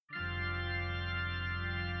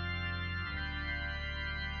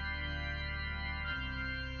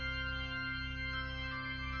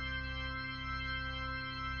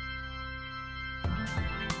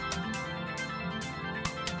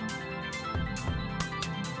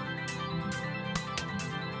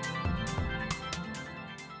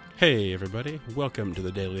Hey everybody, welcome to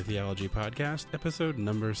the Daily Theology Podcast, episode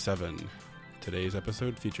number 7. Today's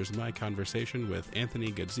episode features my conversation with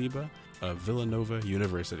Anthony Godzieba of Villanova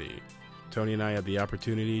University. Tony and I had the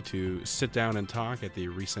opportunity to sit down and talk at the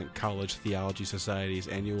recent College Theology Society's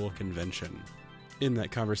annual convention. In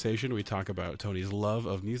that conversation, we talk about Tony's love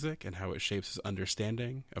of music and how it shapes his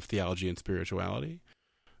understanding of theology and spirituality.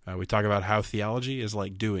 We talk about how theology is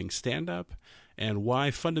like doing stand-up, and why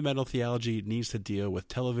fundamental theology needs to deal with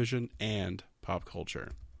television and pop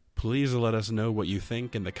culture. Please let us know what you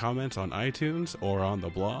think in the comments on iTunes or on the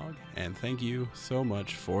blog, and thank you so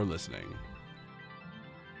much for listening.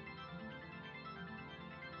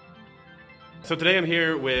 So today I'm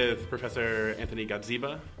here with Professor Anthony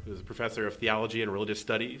Godzieba, who's a professor of theology and religious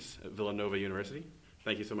studies at Villanova University.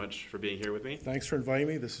 Thank you so much for being here with me. Thanks for inviting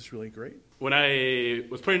me. This is really great. When I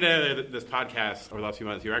was putting together this podcast over the last few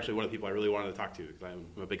months, you were actually one of the people I really wanted to talk to because I'm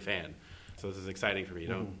a big fan. So this is exciting for me.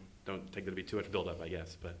 Don't take it to be too much buildup, I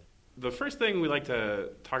guess. But the first thing we like to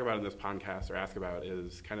talk about in this podcast or ask about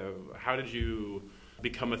is kind of how did you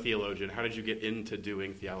become a theologian? How did you get into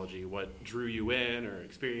doing theology? What drew you in, or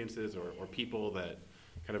experiences or people that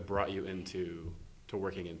kind of brought you into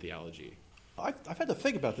working in theology? I've had to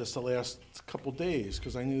think about this the last couple days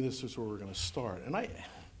because I knew this was where we were going to start. And I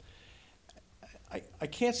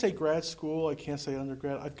can't say grad school, I can't say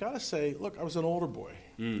undergrad. I've got to say, look, I was an older boy.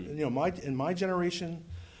 And, in my generation,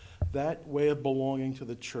 that way of belonging to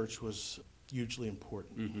the church was hugely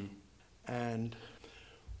important. Mm-hmm. And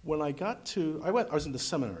when I got to, I was in the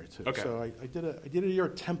seminary too. Okay. So I did a year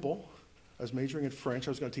at Temple. I was majoring in French.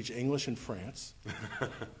 I was going to teach English in France.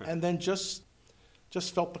 And then just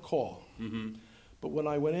felt the call. Mm-hmm. But when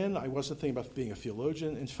I went in, I wasn't thinking about being a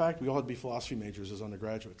theologian. In fact, we all had to be philosophy majors as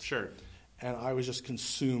undergraduates. Sure. And I was just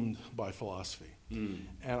consumed by philosophy. Mm.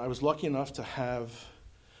 And I was lucky enough to have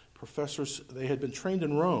professors. They had been trained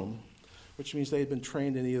in Rome, which means they had been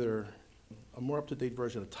trained in either a more up-to-date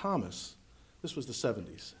version of Thomas. This was the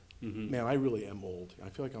 70s. Mm-hmm. Man, I really am old. I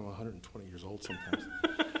feel like I'm 120 years old sometimes.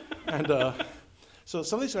 And so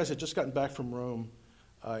some of these guys had just gotten back from Rome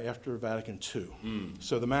after Vatican II. Mm.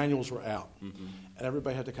 So the manuals were out. Mm-hmm. And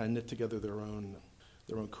everybody had to kind of knit together their own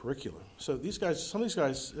curriculum. So some of these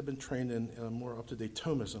guys had been trained in a more up-to-date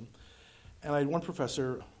Thomism. And I had one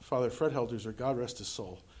professor, Father Fred Helduser, God rest his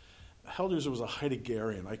soul. Helduser was a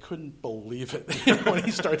Heideggerian. I couldn't believe it when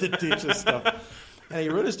he started to teach this stuff. And he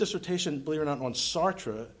wrote his dissertation, believe it or not, on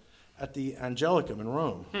Sartre at the Angelicum in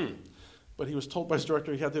Rome. Hmm. But he was told by his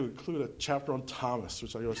director he had to include a chapter on Thomas,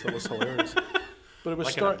 which I always thought was hilarious. But it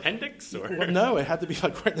was an appendix? Or? Well, no, it had to be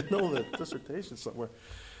like right in the middle of the dissertation somewhere.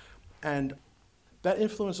 And that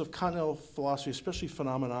influence of continental philosophy, especially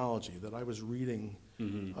phenomenology, that I was reading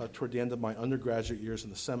toward the end of my undergraduate years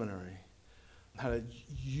in the seminary, had a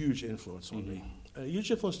huge influence on me. A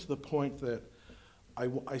huge influence to the point that I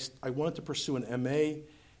wanted to pursue an MA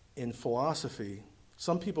in philosophy.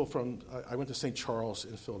 Some people I went to St. Charles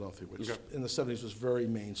in Philadelphia, which in the 70s was very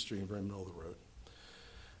mainstream, very middle of the road.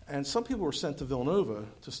 And some people were sent to Villanova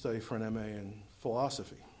to study for an MA in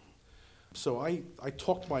philosophy. So I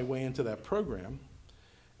talked my way into that program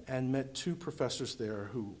and met two professors there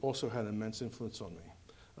who also had immense influence on me.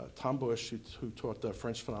 Tom Bush, who taught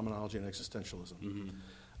French phenomenology and existentialism. Mm-hmm.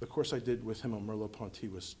 The course I did with him on Merleau-Ponty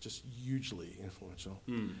was just hugely influential.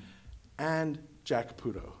 Mm. And Jack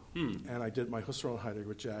Caputo. Mm. And I did my Husserl and Heidegger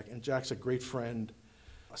with Jack. And Jack's a great friend.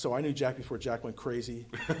 So I knew Jack before Jack went crazy,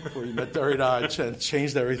 before he met Derrida and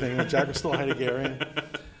changed everything. And Jack was still a Heideggerian.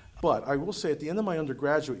 But I will say at the end of my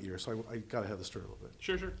undergraduate year, so I got to have the story a little bit.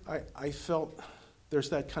 Sure. I felt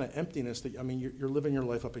there's that kind of emptiness that, you're living your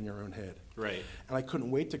life up in your own head. Right. And I couldn't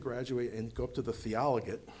wait to graduate and go up to the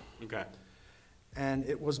theologate. Okay. And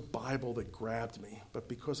it was Bible that grabbed me. But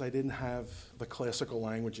because I didn't have the classical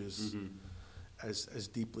languages as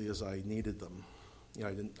deeply as I needed them,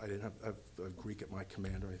 I didn't have Greek at my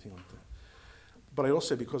command or anything like that. But I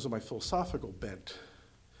also, because of my philosophical bent,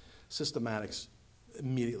 systematics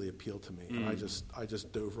immediately appealed to me, and I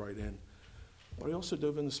just dove right in. But I also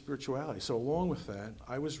dove into spirituality. So along with that,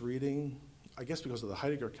 I was reading, I guess because of the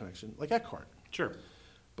Heidegger connection, like Eckhart. Sure.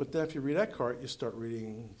 But then if you read Eckhart, you start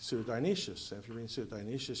reading Pseudo-Dionysius. And if you're reading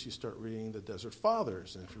Pseudo-Dionysius, you start reading the Desert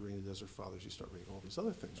Fathers. And if you're reading the Desert Fathers, you start reading all these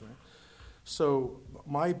other things, right? So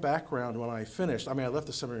my background when I finished, I left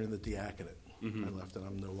the seminary in the diaconate. Mm-hmm. I left, and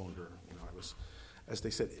I'm no longer, I was, as they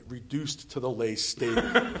said, reduced to the lay state.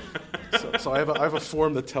 so I have a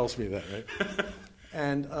form that tells me that, right?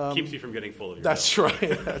 And keeps you from getting full of yourself.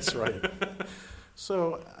 That's right.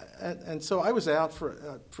 So I was out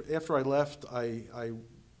after I left. I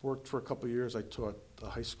worked for a couple of years. I taught a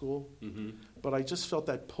high school, but I just felt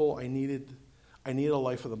that pull. I needed a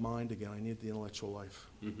life of the mind again. I needed the intellectual life.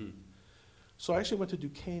 Mm-hmm. So I actually went to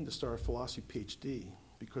Duquesne to start a philosophy PhD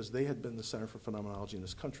because they had been the Center for Phenomenology in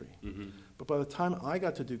this country. Mm-hmm. But by the time I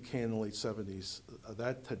got to Duquesne in the late 70s,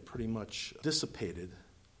 that had pretty much dissipated.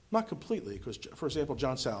 Not completely, because, for example,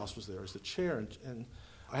 John Salas was there as the chair, and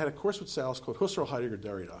I had a course with Salas called Husserl, Heidegger,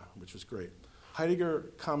 Derrida, which was great.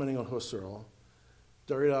 Heidegger commenting on Husserl,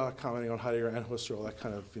 Derrida commenting on Heidegger and Husserl, that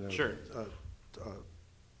kind of, Sure.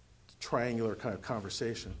 Triangular kind of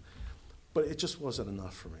conversation. But it just wasn't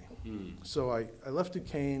enough for me. Mm. So I left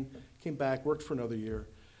Duquesne, came back, worked for another year,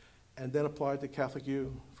 and then applied to Catholic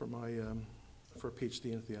U for a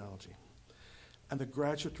PhD in theology. And the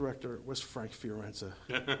graduate director was Frank Fiorenza.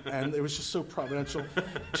 And it was just so providential.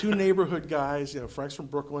 Two neighborhood guys, Frank's from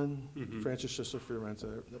Brooklyn, Mm-hmm. Francis Schisler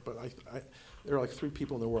Fiorenza. But there are like three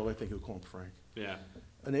people in the world, I think, who call him Frank. Yeah.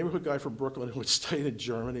 A neighborhood guy from Brooklyn who had studied in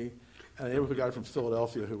Germany, and a neighborhood guy from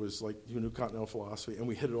Philadelphia who knew continental philosophy, and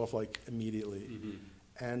we hit it off immediately. Mm-hmm.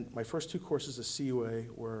 And my first two courses at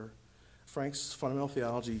CUA were Frank's Fundamental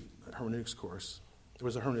Theology Hermeneutics course. It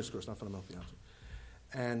was a hermeneutics course, not fundamental theology.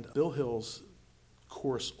 And Bill Hill's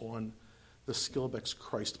course on the Skilbeck's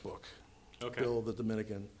Christ book. Okay. Bill, the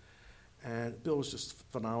Dominican. And Bill was just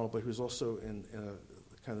phenomenal, but he was also in kind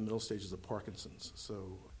of the middle stages of Parkinson's.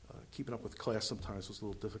 So keeping up with class sometimes was a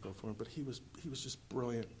little difficult for him, but he was just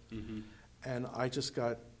brilliant. Mm-hmm. And I just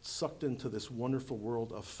got sucked into this wonderful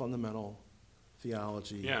world of fundamental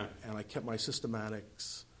theology. Yeah. And I kept my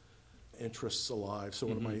systematics interests alive. So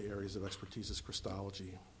one of my areas of expertise is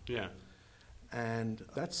Christology. Yeah. And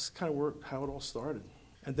that's kind of how it all started.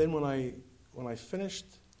 And then when I finished,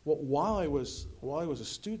 while I was a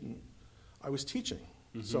student, I was teaching.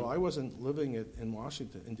 Mm-hmm. So I wasn't living in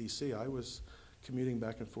Washington, in D.C. I was commuting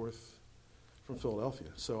back and forth from Philadelphia.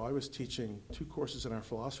 So I was teaching 2 courses in our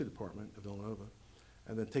philosophy department at Villanova,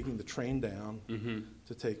 and then taking the train down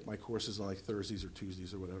to take my courses on Thursdays or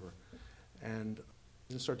Tuesdays or whatever. And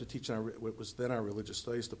then started to teach in what was then our religious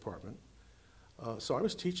studies department. So I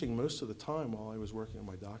was teaching most of the time while I was working on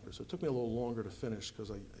my doctorate. So it took me a little longer to finish because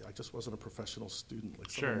I just wasn't a professional student like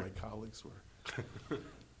some of my colleagues were.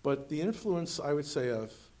 But the influence, I would say,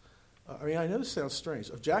 I know this sounds strange,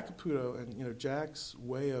 of Jack Caputo and Jack's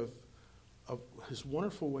way of his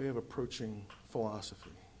wonderful way of approaching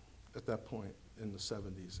philosophy at that point in the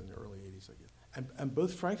 70s and the early 80s, I guess. And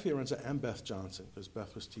both Frank Fiorenza and Beth Johnson, because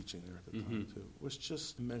Beth was teaching there at the time too, was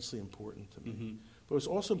just immensely important to me. Mm-hmm. But it was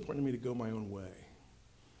also important to me to go my own way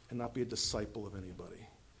and not be a disciple of anybody.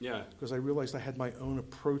 Yeah. Because I realized I had my own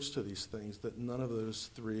approach to these things that none of those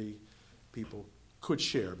 3 people could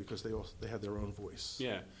share because they had their own voice.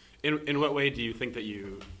 Yeah. In what way do you think that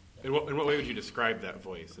you... In what way would you describe that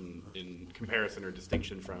voice in comparison or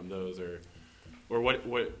distinction from those, or what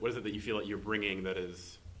is it that you feel like you're bringing that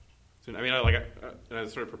is? I mean, and I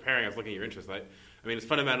was sort of preparing. I was looking at your interests. I mean, it's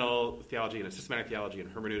fundamental theology and systematic theology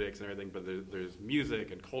and hermeneutics and everything, but there's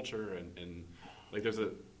music and culture and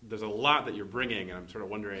there's a lot that you're bringing, and I'm sort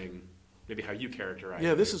of wondering maybe how you characterize.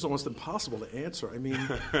 Yeah, this is almost impossible to answer. I mean,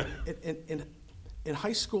 in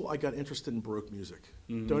high school, I got interested in Baroque music.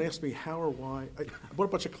 Mm-hmm. Don't ask me how or why. I bought a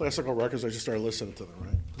bunch of classical records. I just started listening to them,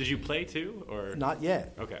 right? Did you play too, or not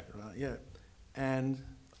yet? Okay, not yet. And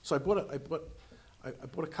so I bought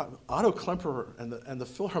a copy. Otto Klemperer and the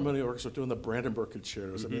Philharmonic Orchestra doing the Brandenburg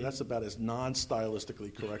concertos. Mm-hmm. I mean, that's about as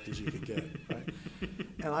non-stylistically correct as you could get, right?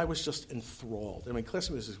 And I was just enthralled. I mean,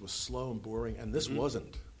 classical music was slow and boring, and this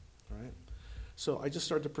wasn't, right? So I just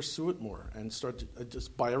started to pursue it more and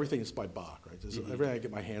just buy everything that's by Bach, right? Everything I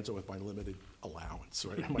get my hands on with my limited allowance,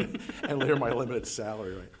 right? And later my limited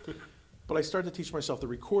salary, right? But I started to teach myself the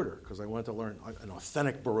recorder because I wanted to learn an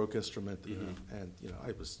authentic Baroque instrument, and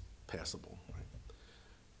I was passable, right?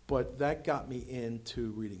 But that got me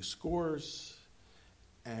into reading scores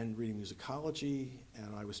and reading musicology,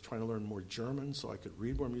 and I was trying to learn more German so I could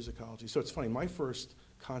read more musicology. So it's funny, my first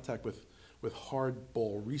contact with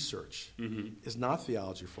hardball research is not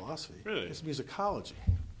theology or philosophy. Really? It's musicology,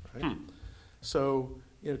 right? So,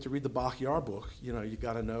 to read the Bach Jahrbuch, you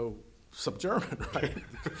got to know some German, right?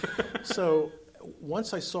 So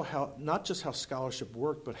once I saw not just how scholarship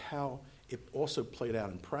worked, but how it also played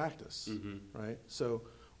out in practice, right? So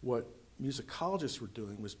what musicologists were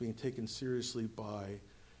doing was being taken seriously by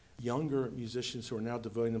younger musicians who are now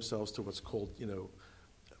devoting themselves to what's called,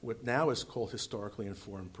 what now is called historically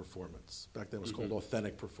informed performance. Back then it was called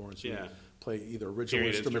authentic performance. You play either original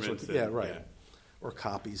instruments or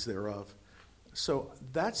copies thereof. So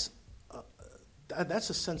that's a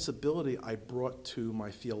sensibility I brought to my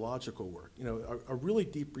theological work. A really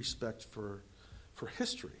deep respect for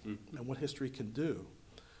history and what history can do.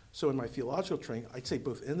 So in my theological training, I'd say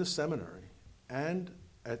both in the seminary and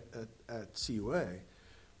at CUA,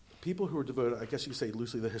 people who are devoted, I guess you could say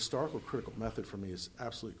loosely, the historical critical method for me is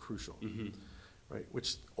absolutely crucial, right?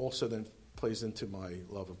 Which also then plays into my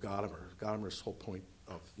love of Gadamer. Gadamer's whole point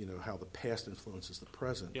of how the past influences the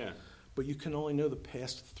present. Yeah. But you can only know the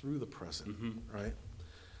past through the present, right?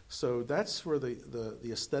 So that's where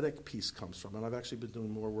the aesthetic piece comes from. And I've actually been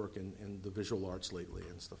doing more work in the visual arts lately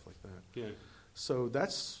and stuff like that. Yeah. So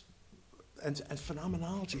that's, and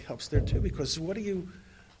phenomenology helps there too, because Husserl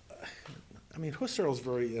is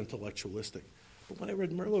very intellectualistic. But when I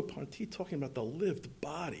read Merleau-Ponty talking about the lived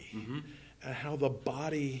body and how the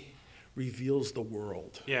body reveals the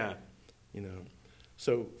world. Yeah.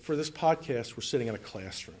 So for this podcast, we're sitting in a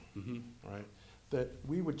classroom, right? That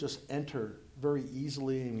we would just enter very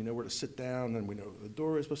easily, and we know where to sit down, and we know where the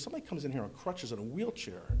door is. But if somebody comes in here on crutches in a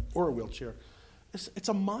wheelchair, it's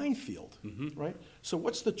a minefield, right? So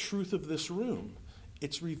what's the truth of this room?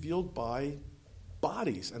 It's revealed by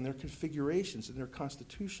bodies and their configurations and their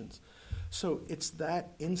constitutions. So it's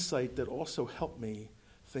that insight that also helped me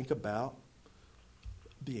think about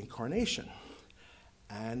the incarnation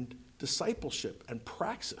and discipleship and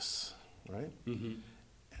praxis, right?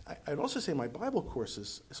 I'd also say my Bible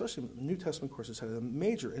courses, especially New Testament courses, had a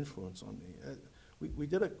major influence on me. We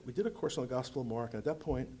did a course on the Gospel of Mark, and at that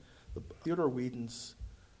point, Theodore Whedon's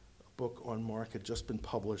book on Mark had just been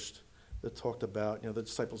published that talked about the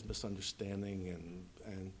disciples' misunderstanding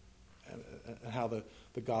and how the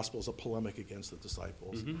gospel is a polemic against the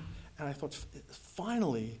disciples. And I thought,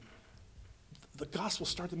 finally, the gospel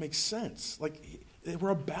started to make sense. Like, they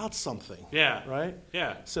were about something. Yeah. Right?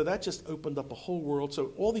 Yeah. So that just opened up a whole world.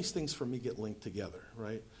 So all these things for me get linked together,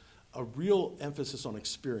 right? A real emphasis on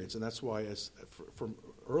experience, and that's why, from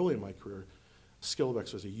early in my career,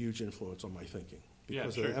 Skillebeck's was a huge influence on my thinking.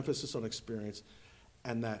 Because of the emphasis on experience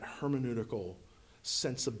and that hermeneutical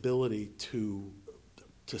sensibility to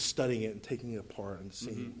studying it and taking it apart and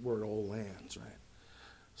seeing where it all lands, right?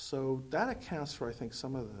 So that accounts for, I think,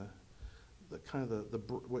 some of the kind of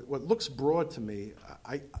what looks broad to me.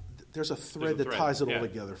 There's a thread that ties it all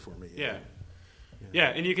together for me. Yeah,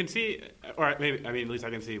 and you can see, or maybe, at least I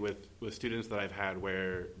can see with students that I've had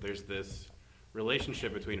where there's this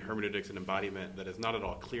relationship between hermeneutics and embodiment that is not at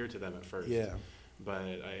all clear to them at first. Yeah.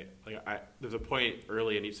 But there's a point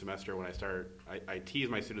early in each semester when I tease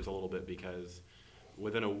my students a little bit because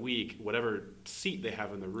within a week, whatever seat they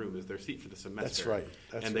have in the room is their seat for the semester.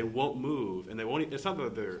 That's right. They won't move, and they won't. It's not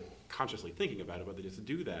that they're consciously thinking about it, but they just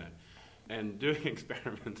do that. And doing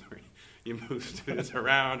experiments where you move students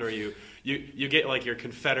around, or you get like your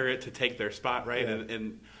confederate to take their spot, right? Yeah.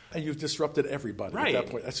 And you've disrupted everybody at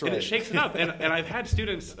that point. That's right. And it shakes it up. And I've had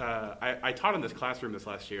students. I taught in this classroom this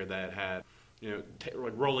last year that had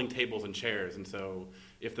like rolling tables and chairs, and so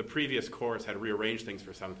if the previous course had rearranged things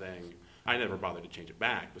for something, I never bothered to change it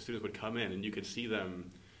back. But students would come in, and you could see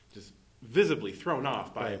them just visibly thrown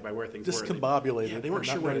off by where things were. Discombobulated. They weren't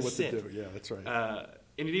sure where to sit. To do. Yeah, that's right.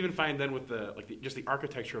 And you'd even find then with just the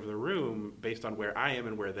architecture of the room, based on where I am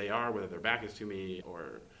and where they are, whether their back is to me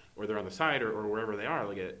or they're on the side or wherever they are,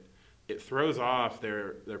 like it throws off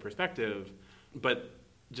their perspective. But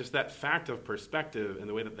just that fact of perspective and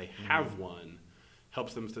the way that they have one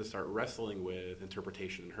helps them to start wrestling with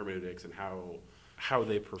interpretation and hermeneutics and how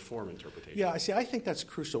they perform interpretation. Yeah, I think that's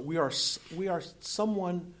crucial. We are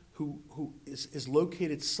someone who is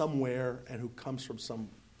located somewhere and who comes from some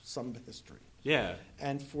history. Yeah.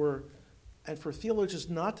 And for theologians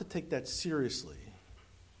not to take that seriously,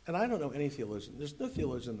 and I don't know any theologian, there's no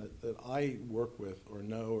theologian that I work with or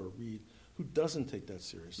know or read who doesn't take that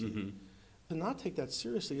seriously. To not take that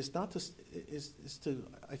seriously is to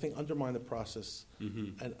I think undermine the process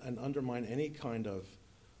and undermine any kind of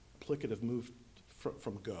applicative move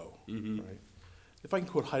from go. Right? If I can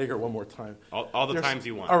quote Heidegger one more time. All the times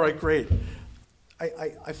you want. All right, great.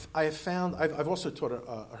 I have found I've also taught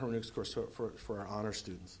a hermeneutics course for our honor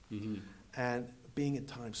students, and being at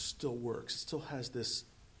times still works. It still has this.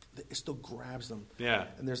 It still grabs them. Yeah.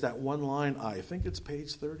 And there's that one line. I think it's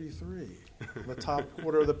page 33, the top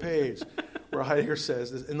quarter of the page, where Heidegger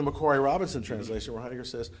says, in the Macquarie Robinson translation, where Heidegger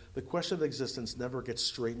says, the question of existence never gets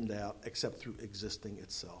straightened out except through existing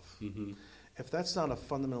itself. If that's not a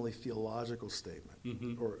fundamentally theological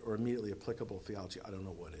statement or immediately applicable theology, I don't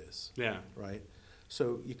know what is. Yeah. Right?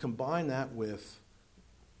 So you combine that with,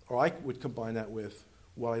 or I would combine that with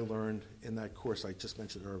what I learned in that course I just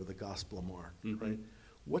mentioned earlier, the Gospel of Mark, right?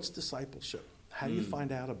 What's discipleship? How do you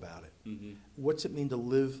find out about it? What's it mean to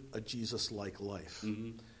live a Jesus-like life?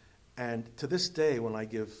 And to this day, when I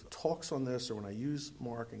give talks on this or when I use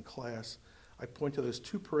Mark in class, I point to those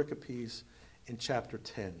two pericopes in chapter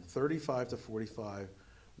 10, 35 to 45,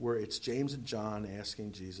 where it's James and John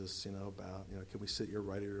asking Jesus, about, can we sit your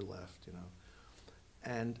right or your left,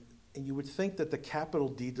 And you would think that the capital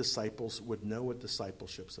D disciples would know what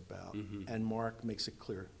discipleship's about. Mm-hmm. And Mark makes it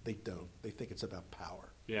clear they don't. They think it's about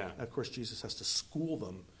power. Yeah. And of course, Jesus has to school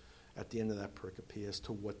them at the end of that pericope as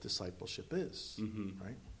to what discipleship is, mm-hmm.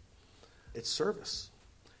 right? It's service.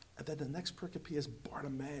 And then the next pericope is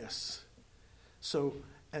Bartimaeus. So,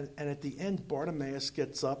 and at the end, Bartimaeus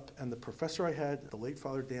gets up, and the professor I had, the late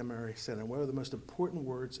Father Dan Murray, said, and one of the most important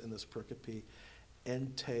words in this pericope,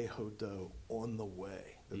 en te hodo, on the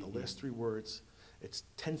way. They're the last three words. It's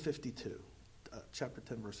 10:52, chapter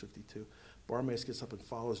 10, verse 52. Bartimaeus gets up and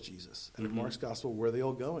follows Jesus. And in Mark's gospel, where are they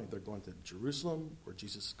all going? They're going to Jerusalem, where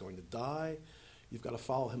Jesus is going to die. You've got to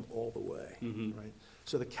follow him all the way, right?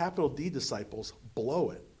 So the capital D disciples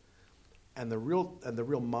blow it. And the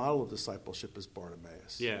real model of discipleship is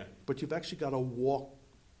Bartimaeus. Yeah. But you've actually got to walk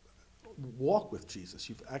with Jesus.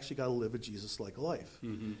 You've actually got to live a Jesus-like life.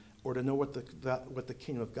 Mm-hmm. Or to know what the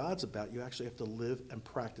kingdom of God's about, you actually have to live and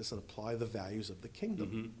practice and apply the values of the kingdom.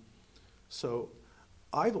 Mm-hmm. So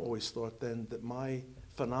I've always thought then that my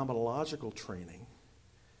phenomenological training,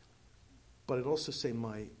 but I'd also say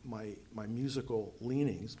my musical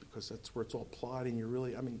leanings, because that's where it's all applied, and you're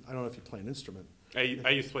really, I don't know if you play an instrument. I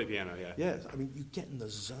used to play piano, yeah. Yeah, you get in the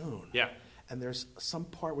zone. Yeah. And there's some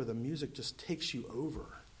part where the music just takes you over.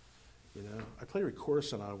 I played a recorder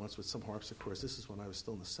sonata once with some harpsichords. This is when I was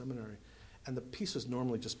still in the seminary. And the piece was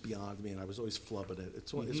normally just beyond me, and I was always flubbing it.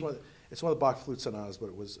 It's one of the Bach flute sonatas, but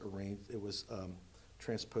it was arranged. It was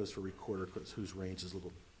transposed for recorder, whose range is a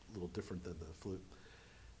little different than the flute.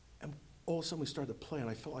 And all of a sudden we started to play, and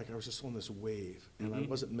I felt like I was just on this wave, and I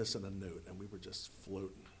wasn't missing a note, and we were just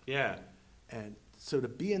floating. Yeah. And so to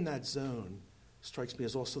be in that zone strikes me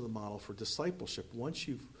as also the model for discipleship. Once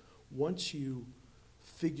you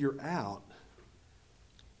figure out,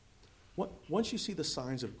 once you see the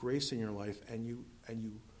signs of grace in your life, and you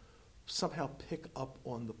somehow pick up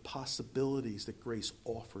on the possibilities that grace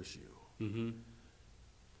offers you,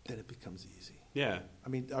 then it becomes easy. Yeah. I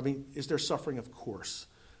mean, is there suffering? Of course,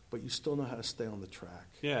 but you still know how to stay on the track.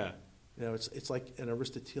 Yeah. It's like an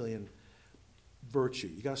Aristotelian virtue.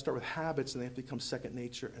 You got to start with habits, and they have to become second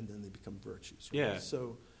nature, and then they become virtues. Right? Yeah.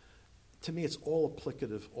 So, to me, it's all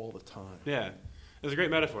applicative all the time. Yeah. It's a great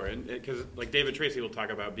metaphor, and because like David Tracy will talk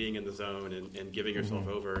about being in the zone and giving yourself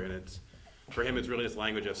over, and for him it's really this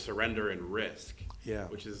language of surrender and risk. Yeah.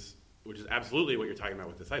 Which is absolutely what you're talking about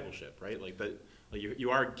with discipleship, right? Like that. Like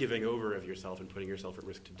you are giving over of yourself and putting yourself at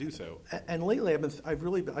risk to do so. And lately,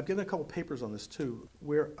 I've given a couple papers on this too,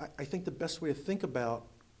 where I think the best way to think about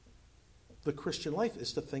the Christian life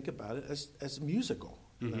is to think about it as musical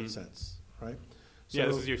in that sense, right? So,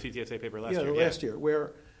 this is your CTSA paper last year. Yeah, last year,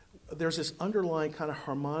 where there's this underlying kind of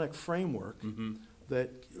harmonic framework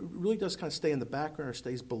that really does kind of stay in the background or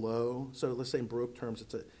stays below. So let's say in Baroque terms,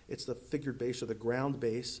 it's the figured bass or the ground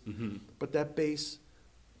bass, but that bass,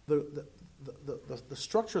 the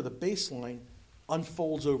structure of the bass line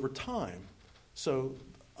unfolds over time. So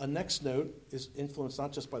a next note is influenced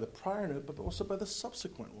not just by the prior note, but also by the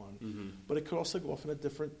subsequent one. But it could also go off in a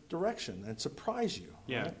different direction and surprise you.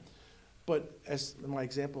 Yeah. Right? But as my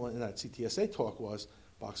example in that CTSA talk was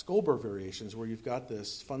Bach's Goldberg variations, where you've got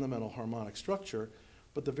this fundamental harmonic structure,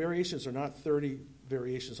 but the variations are not 30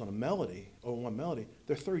 variations on a melody or one melody.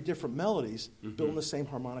 They're 30 different melodies built in the same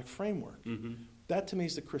harmonic framework. That to me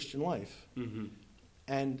is the Christian life,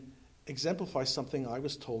 and exemplifies something I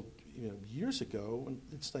was told years ago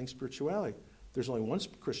in studying spirituality. There's only one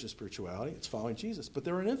Christian spirituality; it's following Jesus. But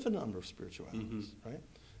there are an infinite number of spiritualities, right?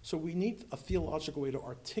 So we need a theological way to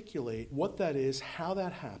articulate what that is, how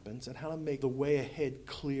that happens, and how to make the way ahead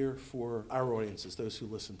clear for our audiences, those who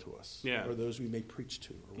listen to us, or those we may preach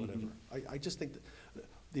to, or whatever. I just think that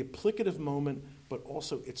the applicative moment, but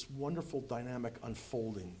also its wonderful dynamic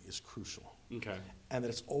unfolding is crucial. Okay. And that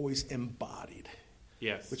it's always embodied.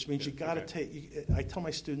 Yes. Which means you got to take. I tell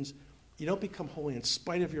my students, you don't become holy in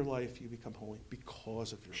spite of your life. You become holy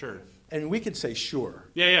because of your life. And we can say sure.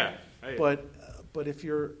 Yeah. But if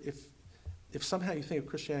somehow you think of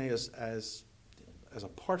Christianity as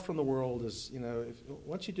apart from the world,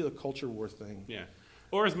 once you do the culture war thing. Yeah.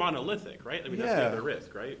 Or as monolithic, right? I mean, that's the other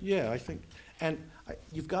risk, right? Yeah, I think. And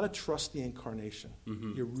you've got to trust the incarnation.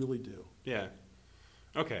 You really do. Yeah.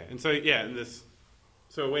 Okay. And so,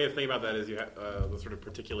 so a way of thinking about that is you have the sort of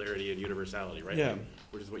particularity and universality, right? Yeah.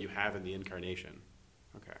 Which is what you have in the incarnation.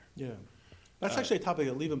 Okay. Yeah. That's actually a topic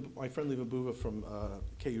that my friend Lieven Buva from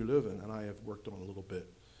KU Leuven and I have worked on a little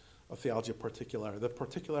bit, of theology of particularity. The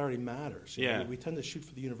particularity matters. We tend to shoot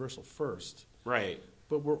for the universal first. Right.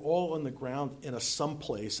 but we're all on the ground in a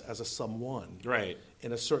someplace as a someone. Right.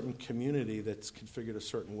 In a certain community that's configured a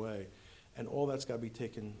certain way. And all that's got to be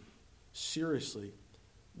taken seriously,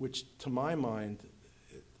 which to my mind,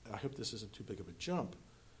 I hope this isn't too big of a jump,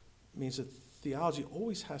 means that theology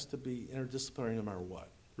always has to be interdisciplinary no matter what.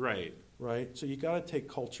 Right. Right? So you got to take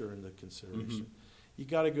culture into consideration. You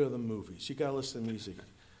got to go to the movies. You got to listen to music.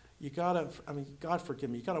 You got to, I mean, God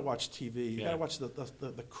forgive me, you got to watch TV. You got to watch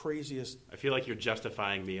the craziest. I feel like you're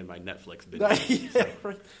justifying me in my Netflix binge. Yeah,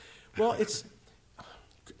 right. Well, it's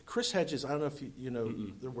Chris Hedges. I don't know if you know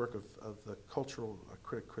the work of the cultural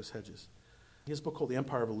critic Chris Hedges. He has a book called The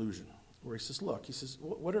Empire of Illusion, where he says, look, he says,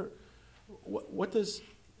 what does,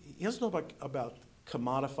 he doesn't know about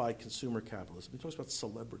commodified consumer capitalism. He talks about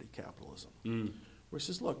celebrity capitalism. Where he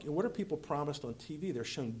says, look, what are people promised on TV? They're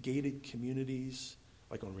shown gated communities,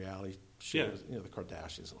 like on reality shows, the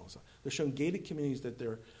Kardashians and all that stuff. They're shown gated communities that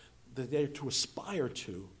they're to aspire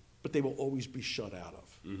to, but they will always be shut out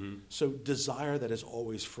of. So desire that is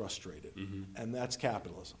always frustrated, and that's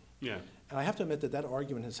capitalism. Yeah. And I have to admit that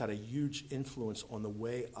argument has had a huge influence on the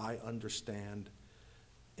way I understand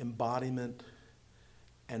embodiment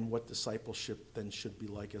and what discipleship then should be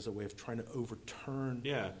like as a way of trying to overturn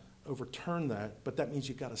that. But that means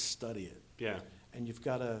you've got to study it. Yeah. And you've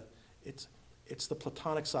got to, it's the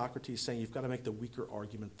Platonic Socrates saying you've got to make the weaker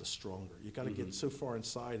argument the stronger. You've got to get so far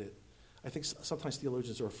inside it. I think sometimes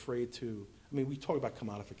theologians are afraid to, I mean, we talk about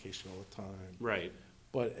commodification all the time. Right.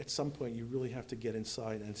 But at some point you really have to get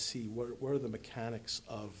inside and see what are the mechanics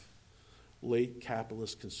of late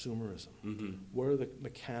capitalist consumerism. What are the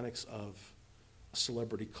mechanics of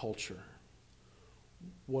celebrity culture?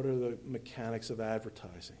 What are the mechanics of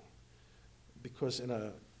advertising? Because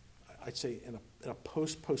I'd say in a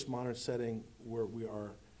postmodern setting where we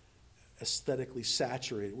are aesthetically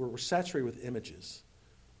saturated, where we're saturated with images,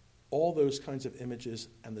 all those kinds of images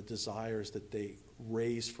and the desires that they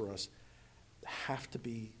raise for us have to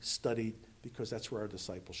be studied because that's where our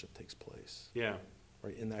discipleship takes place. Yeah.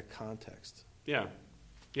 Right, in that context. Yeah.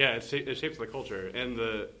 Yeah, it shapes the culture. And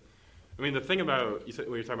the thing about, when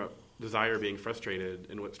you're talking about desire being frustrated,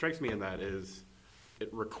 and what strikes me in that is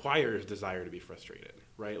it requires desire to be frustrated,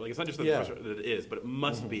 right? Like, it's not just that it is, but it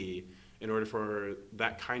must be in order for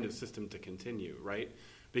that kind of system to continue, right?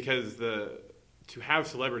 Because to have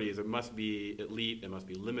celebrities, it must be elite, it must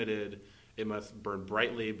be limited, it must burn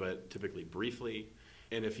brightly, but typically briefly.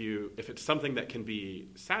 And if it's something that can be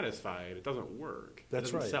satisfied, it doesn't work. That's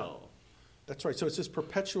it doesn't right. sell. That's right. So it's this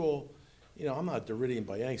perpetual, I'm not a Derridian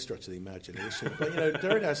by any stretch of the imagination, but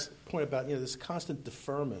Derrida's point about this constant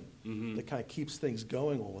deferment that kind of keeps things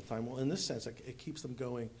going all the time. Well, in this sense, it keeps them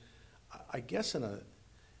going. I guess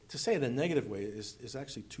to say it in a negative way is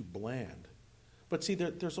actually too bland. But see,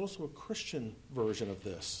 there's also a Christian version of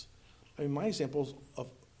this. I mean, my example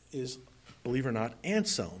is, believe it or not,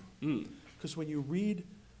 Anselm. Because when you read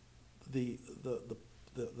the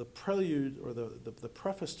prelude or the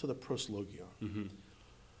preface to the Proslogion,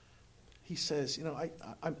 he says,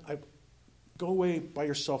 I go away by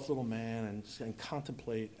yourself, little man, and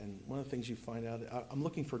contemplate. And one of the things you find out, I'm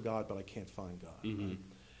looking for God, but I can't find God. Right?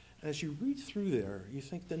 And as you read through there, you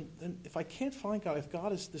think, then if I can't find God, if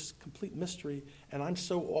God is this complete mystery and I'm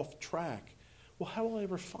so off track, well, how will I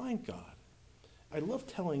ever find God? I love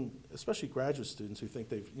telling, especially graduate students who think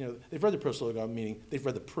they've read the Proslogion, meaning they've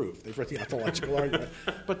read the proof, they've read the ontological argument,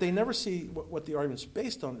 but they never see what the argument's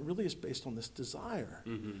based on. It really is based on this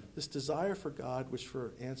desire for God, which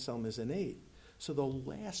for Anselm is innate. So the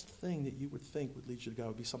last thing that you would think would lead you to God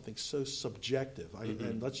would be something so subjective,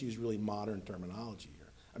 and let's use really modern terminology here.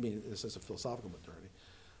 I mean, this is a philosophical modernity.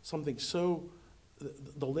 Something so,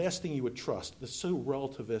 the last thing you would trust that's so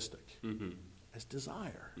relativistic as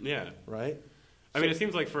desire. Yeah. Right? I mean, it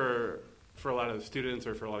seems like for a lot of students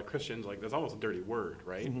or for a lot of Christians, like, that's almost a dirty word,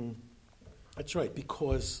 right? That's right,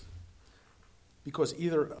 because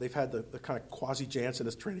either they've had the kind of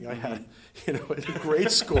quasi-Jansenist training I had, in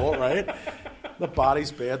grade school, right? The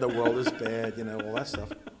body's bad, the world is bad, all that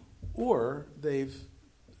stuff. Or they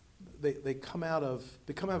come out of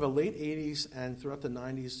a late 80s and throughout the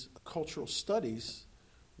 90s cultural studies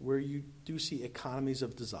where you do see economies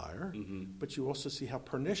of desire, but you also see how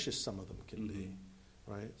pernicious some of them can be,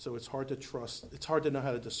 right? So it's hard to trust. It's hard to know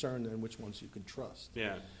how to discern and which ones you can trust.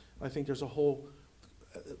 Yeah, I think there's a whole,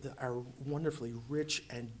 our wonderfully rich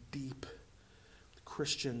and deep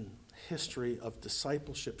Christian history of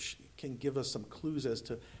discipleship can give us some clues as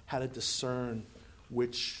to how to discern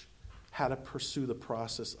how to pursue the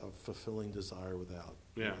process of fulfilling desire without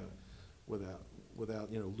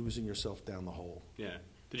losing yourself down the hole. Yeah.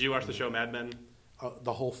 Did you watch the show Mad Men?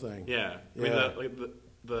 The whole thing. Yeah. I mean,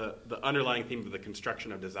 the underlying theme of the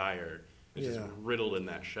construction of desire is just riddled in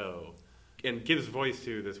that show, and gives voice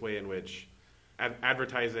to this way in which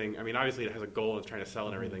advertising, I mean, obviously it has a goal and it's trying to sell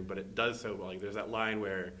and everything, but it does so, like, there's that line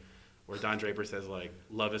where Don Draper says, like,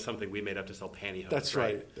 love is something we made up to sell pantyhose. That's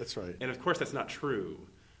right. That's right. And of course that's not true,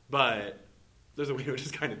 but there's a way which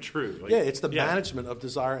is kind of true. Like, it's the management of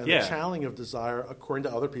desire and the channeling of desire according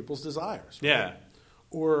to other people's desires. Right? Yeah.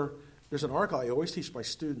 Or there's an article I always teach my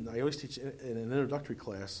student. I always teach in an introductory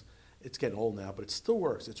class. It's getting old now, but it still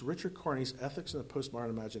works. It's Richard Carney's Ethics in the Postmodern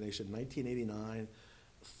Imagination, 1989.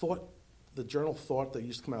 The journal Thought that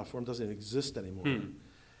used to come out for him doesn't even exist anymore.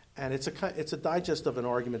 And it's a digest of an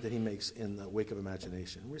argument that he makes in The Wake of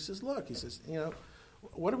Imagination, where he says, look,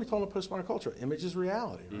 what are we talking about postmodern culture? Image is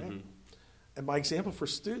reality, right? And my example for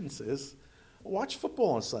students is, watch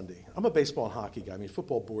football on Sunday. I'm a baseball and hockey guy. I mean,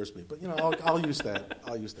 football bores me, but I'll use that.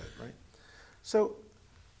 I'll use that, right? So,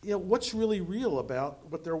 what's really real about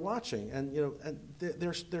what they're watching? And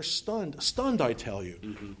they're stunned. I tell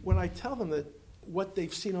you, when I tell them that what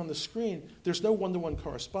they've seen on the screen, there's no one-to-one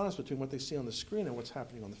correspondence between what they see on the screen and what's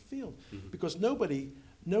happening on the field, because no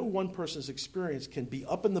one person's experience can be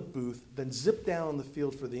up in the booth, then zip down on the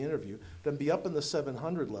field for the interview, then be up in the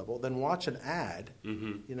 700 level, then watch an ad.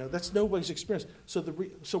 That's nobody's experience.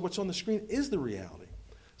 So what's on the screen is the reality.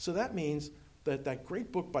 So that means that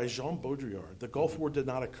great book by Jean Baudrillard, The Gulf War Did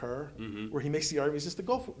Not Occur, where he makes the argument, he says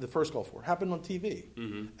the first Gulf War happened on TV.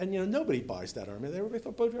 And nobody buys that argument. Everybody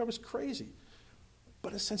thought Baudrillard was crazy.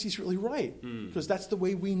 But in a sense, he's really right, because that's the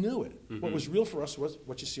way we knew it. What was real for us was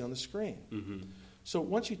what you see on the screen. So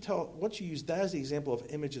once you use that as the example of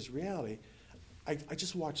image as reality, I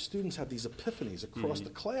just watch students have these epiphanies across the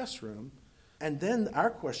classroom, and then our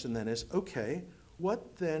question then is, okay,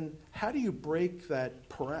 how do you break that,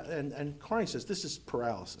 and Carney says this is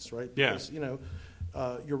paralysis, right? Because,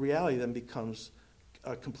 your reality then becomes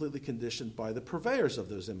completely conditioned by the purveyors of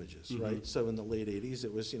those images, right? So in the late 80s,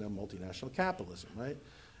 it was, multinational capitalism, right?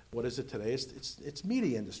 What is it today? It's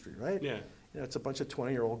media industry, right? Yeah. It's a bunch of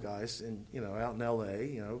 20-year-old guys out in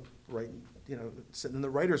L.A., sitting in the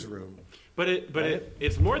writer's room. But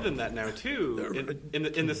it's more than that now too,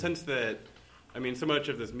 in the sense that, I mean, so much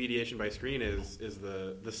of this mediation by screen is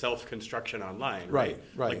the self-construction online, right?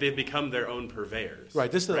 Like they've become their own purveyors.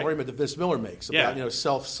 Right. This is the argument that Vince Miller makes about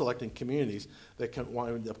self-selecting communities that can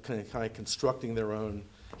wind up kind of constructing their own.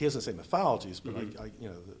 He doesn't say mythologies, but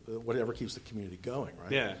whatever keeps the community going,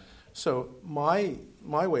 right? Yeah. So my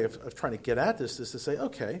way of trying to get at this is to say,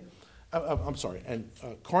 okay, I'm sorry, and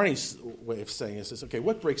Carney's way of saying is okay,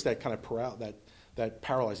 what breaks that kind of that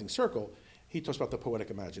paralyzing circle? He talks about the poetic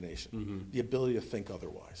imagination, the ability to think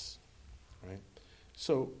otherwise, right?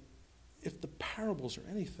 So if the parables are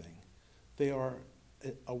anything, they are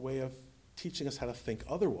a way of teaching us how to think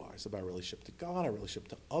otherwise about our relationship to God, our relationship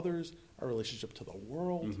to others, our relationship to the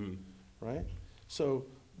world, right? So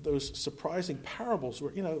those surprising parables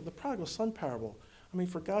were, the prodigal son parable, I mean,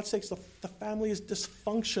 for God's sakes, the family is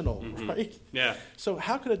dysfunctional, right? Yeah. So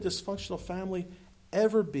how could a dysfunctional family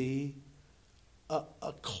ever be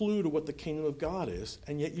a clue to what the kingdom of God is,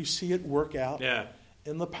 and yet you see it work out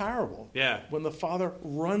in the parable. Yeah. When the father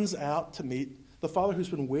runs out to meet, the father who's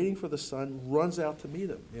been waiting for the son runs out to meet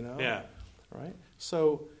him, Yeah. Right?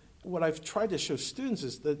 So what I've tried to show students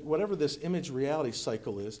is that whatever this image reality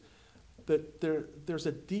cycle is, that there's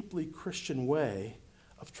a deeply Christian way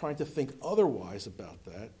of trying to think otherwise about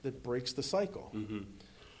that breaks the cycle.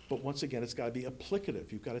 But once again, it's got to be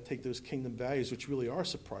applicative. You've got to take those kingdom values, which really are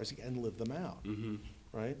surprising, and live them out.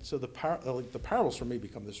 Right? So the parables for me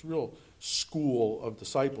become this real school of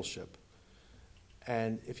discipleship.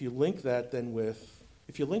 And if you link that then with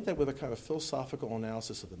a kind of philosophical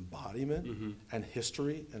analysis of embodiment and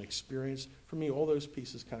history and experience, for me, all those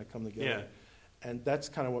pieces kind of come together. Yeah. And that's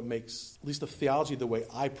kind of what makes, at least the theology, the way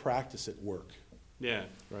I practice it, work. Yeah.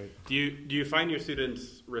 Right. Do you find your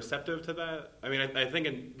students receptive to that? I mean, I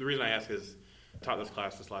think the reason I ask is I taught this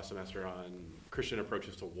class this last semester on Christian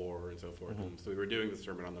approaches to war and so forth. And so we were doing the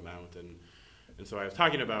Sermon on the Mount, and so I was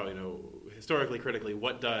talking about, historically, critically,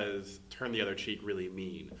 what does turn the other cheek really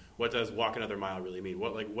mean? What does walk another mile really mean?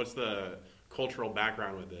 What's the cultural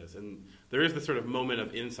background with this? And there is this sort of moment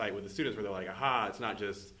of insight with the students where they're like, aha, it's not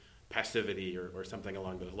just passivity or something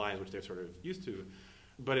along those lines, which they're sort of used to.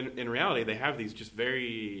 But in reality, they have these just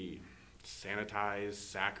very sanitized,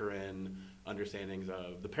 saccharine understandings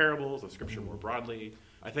of the parables, of Scripture more broadly.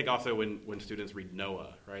 I think also when students read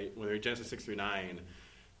Noah, right? When they read Genesis 6 through 9,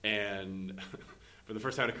 and for the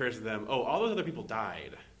first time it occurs to them, oh, all those other people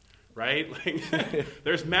died, right? Like,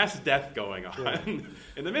 there's mass death going on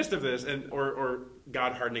in the midst of this, or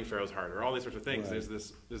God hardening Pharaoh's heart, or all these sorts of things. Right.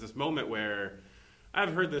 There's this moment where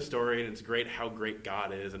I've heard this story, and it's great how great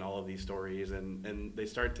God is in all of these stories, and they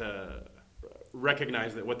start to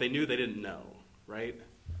recognize that what they knew they didn't know, right?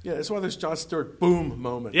 Yeah, it's one of those Jon Stewart boom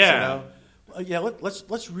moments. Yeah. You know?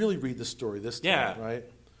 Let's really read the story this time, right?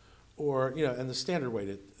 Or, you know, and the standard way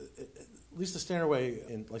to, at least the standard way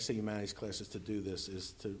in, like, say, humanities classes to do this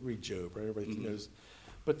is to read Job, right? Everybody knows.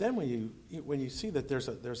 But then when you see that there's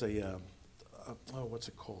a what's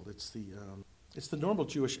it called? It's the normal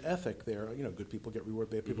Jewish ethic there. You know, good people get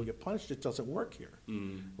rewarded, bad people get punished. It doesn't work here,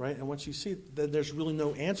 right? And once you see that there's really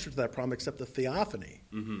no answer to that problem except the theophany,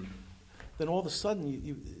 then all of a sudden,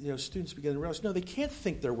 you know, students begin to realize, no, they can't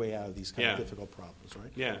think their way out of these kind of difficult problems,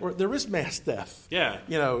 right? Yeah. Or there is mass death, you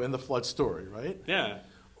know, in the flood story, right? Yeah.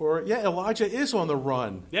 Or, Elijah is on the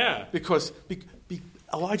run. Yeah. Because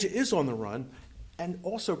Elijah is on the run. And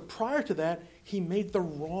also, prior to that, he made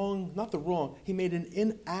he had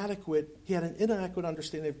an inadequate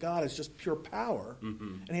understanding of God as just pure power.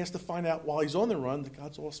 And he has to find out while he's on the run that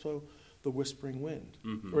God's also the whispering wind.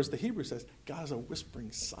 Or as the Hebrew says, God is a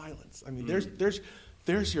whispering silence. I mean, there's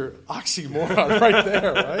your oxymoron right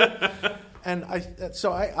there, right? And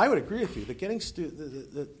I would agree with you that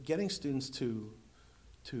getting students to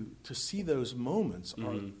see those moments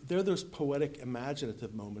they're those poetic,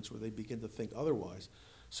 imaginative moments where they begin to think otherwise.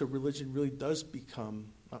 So religion really does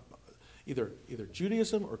become either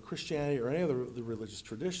Judaism or Christianity or any other of the religious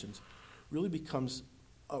traditions really becomes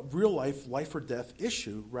a real life or death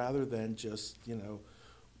issue rather than just, you know,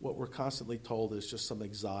 what we're constantly told is just some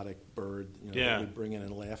exotic bird, you know, that we bring in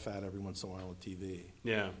and laugh at every once in a while on TV.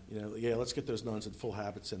 Yeah. You know, let's get those nuns in full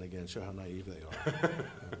habits in again, show how naive they are.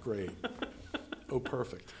 Great. Oh,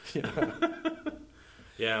 perfect.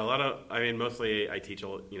 Yeah, mostly I teach,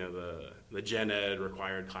 you know, the gen ed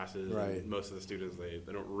required classes. Right. And most of the students, they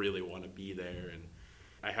don't really want to be there. And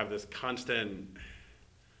I have this constant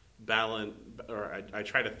balance, or I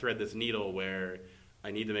try to thread this needle where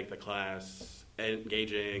I need to make the class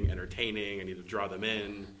engaging, entertaining. I need to draw them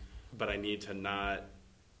in, but I need to not,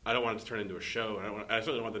 I don't want it to turn into a show. I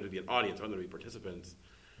certainly want them to be an audience. I want them to be participants.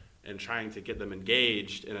 And trying to get them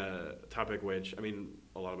engaged in a topic which, I mean,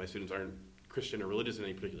 a lot of my students aren't Christian or religious in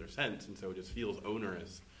any particular sense, and so it just feels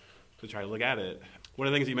onerous to try to look at it. One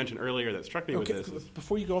of the things you mentioned earlier that struck me with this is...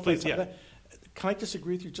 Before you go off that, can I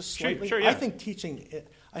disagree with you just slightly? Sure, yeah. I think teaching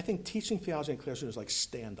theology in classroom is like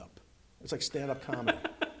stand-up. It's like stand-up comedy.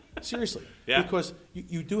 Seriously. Yeah. Because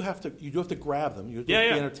you do have to grab them. You have to be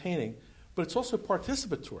entertaining, but it's also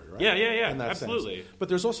participatory, right? Yeah. In that absolutely. sense. But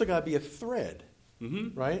there's also got to be a thread.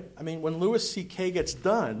 Right? I mean, when Louis C.K. gets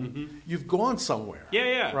done, you've gone somewhere.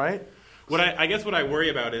 Yeah. Right? I guess what I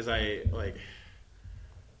worry about is in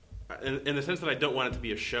the sense that I don't want it to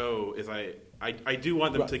be a show, is I do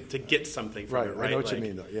want them to get something from it, right? I know what you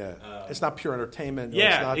mean, though, yeah. It's not pure entertainment.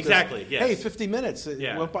 Yeah, it's not exactly, just, yes. Hey, 50 minutes,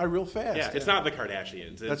 it went by real fast. Yeah, it's not the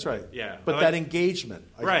Kardashians. That's right. Yeah. But that engagement,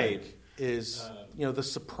 I think, is, you know, the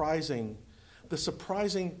surprising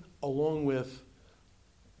along with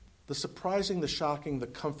the surprising, the shocking, the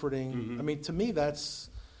comforting. I mean, to me, that's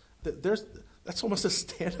almost a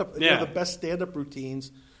stand-up. You know, the best stand-up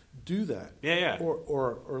routines do that. Yeah.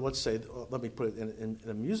 Or let's say, let me put it in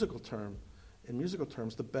a musical term. In musical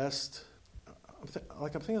terms, the best. I'm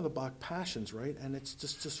thinking of the Bach Passions, right? And it's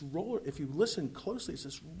just roller. If you listen closely, it's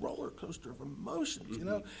this roller coaster of emotions, you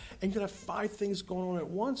know. And you have 5 things going on at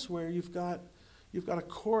once, where you've got a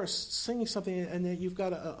chorus singing something, and then you've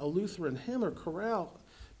got a Lutheran hymn or chorale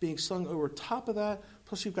being sung over top of that.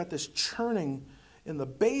 Plus, you've got this churning in the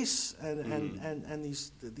bass and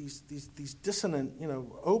these dissonant, you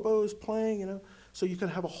know, oboes playing, you know. So you can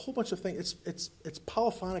have a whole bunch of things. It's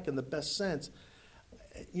polyphonic in the best sense.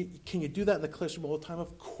 Can you do that in the classroom all the time?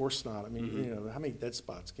 Of course not. I mean, you know, how many dead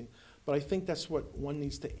spots can? But I think that's what one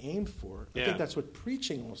needs to aim for. I think that's what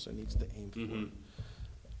preaching also needs to aim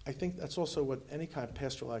for. I think that's also what any kind of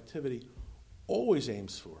pastoral activity always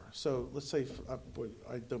aims for. So let's say,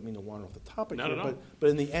 I don't mean to wander off the topic here, but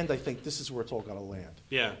in the end, I think this is where it's all got to land.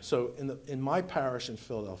 Yeah. So in my parish in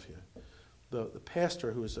Philadelphia, the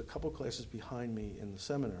pastor, who is a couple classes behind me in the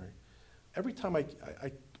seminary, every time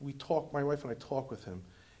we talk, my wife and I talk with him,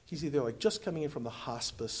 he's either like just coming in from the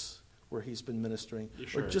hospice where he's been ministering,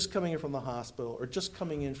 or just coming in from the hospital, or just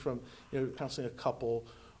coming in from, you know, counseling a couple,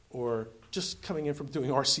 or just coming in from doing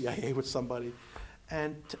RCIA with somebody.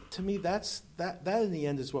 And to me, that in the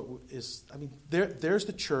end is what is. I mean, there's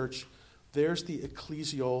the church, there's the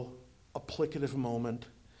ecclesial applicative moment,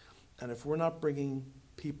 and if we're not bringing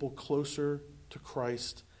people closer to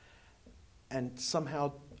Christ and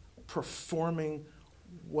somehow performing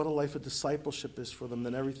what a life of discipleship is for them,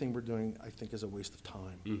 then everything we're doing, I think, is a waste of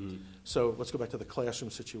time. So let's go back to the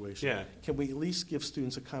classroom situation. Yeah. Can we at least give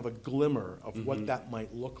students a kind of a glimmer of what that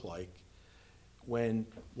might look like when,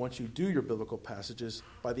 once you do your biblical passages,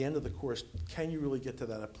 by the end of the course, can you really get to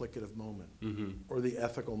that applicative moment or the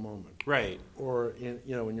ethical moment? Right. Or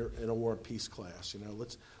when you're in a war and peace class,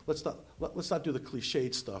 let's not do the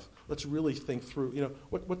cliched stuff. Let's really think through,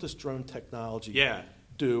 what does drone technology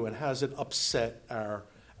do, and how does it upset our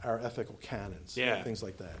ethical canons? Things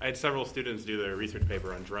like that. I had several students do their research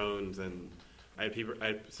paper on drones, and I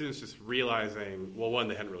had students just realizing, well, one,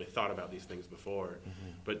 they hadn't really thought about these things before,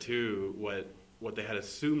 but two, what they had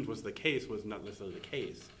assumed was the case was not necessarily the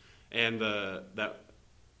case, and that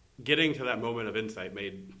getting to that moment of insight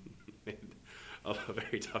made a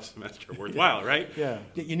very tough semester worthwhile, right? Yeah,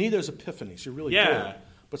 you need those epiphanies. You really do.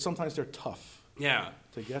 But sometimes they're tough.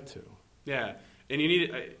 To get to. Yeah, and you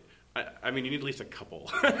need, you need at least a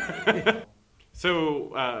couple.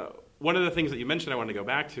 So one of the things that you mentioned I wanted to go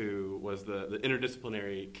back to was the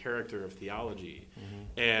interdisciplinary character of theology.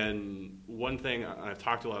 And one thing, I've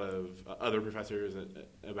talked to a lot of other professors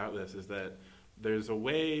about this, is that there's a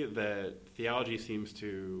way that theology seems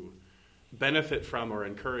to benefit from or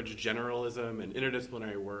encourage generalism and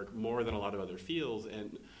interdisciplinary work more than a lot of other fields,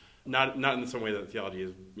 and not in some way that theology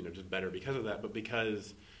is just better because of that, but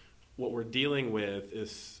because what we're dealing with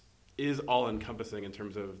is all-encompassing in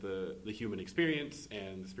terms of the human experience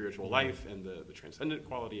and the spiritual life and the transcendent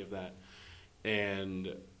quality of that.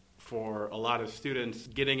 And for a lot of students,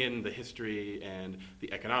 getting in the history and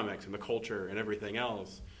the economics and the culture and everything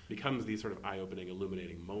else becomes these sort of eye-opening,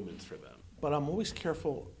 illuminating moments for them. But I'm always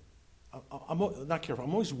careful. I'm not careful.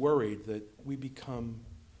 I'm always worried that we become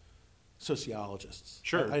sociologists.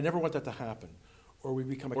 Sure. I never want that to happen. Or we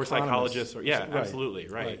become or psychologists. Or psychologists. Yeah, absolutely.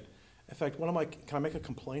 Right. In fact, can I make a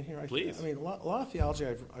complaint here? Please. A lot of theology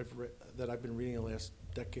that I've been reading the last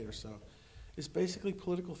decade or so is basically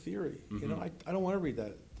political theory. I don't want to read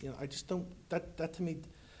that. I just don't. That to me,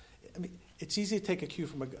 it's easy to take a cue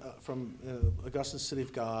from Augustine's City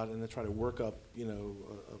of God and then try to work up,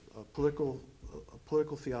 a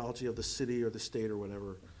political theology of the city or the state or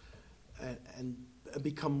whatever, and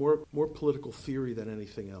become more political theory than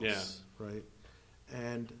anything else, right?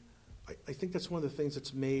 And I think that's one of the things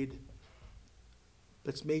that's made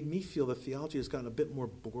me feel that theology has gotten a bit more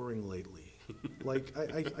boring lately. Like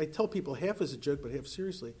I tell people, half as a joke but half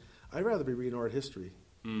seriously, I'd rather be reading art history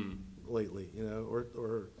lately,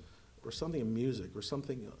 or something in music, or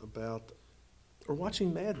something about, or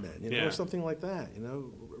watching Mad Men, or something like that,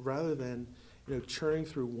 rather than churning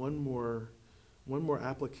through one more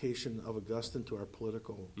application of Augustine to our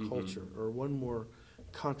political culture, or one more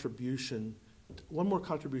contribution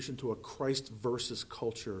to a Christ versus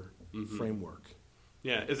culture framework.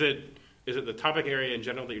 Yeah, is it the topic area in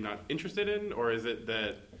general that you're not interested in, or is it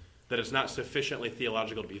that it's not sufficiently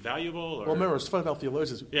theological to be valuable? Or? Well, remember, as fundamental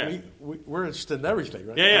theologians, we're interested in everything,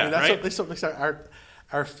 right? Yeah, that's what makes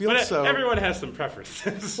our field so. Everyone has some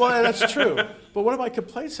preferences. Well, that's true. But one of my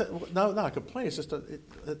complaints, not a complaint, it's just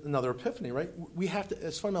another epiphany, right? We have to,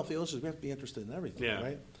 as fundamental theologians, we have to be interested in everything,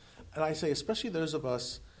 right? And I say, especially those of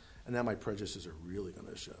us, and now my prejudices are really going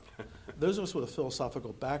to show. Those of us with a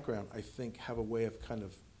philosophical background, I think, have a way of kind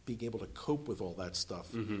of being able to cope with all that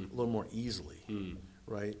stuff a little more easily,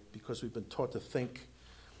 right? Because we've been taught to think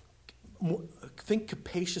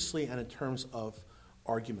capaciously and in terms of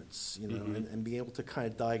arguments, and be able to kind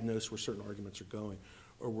of diagnose where certain arguments are going,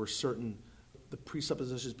 or where the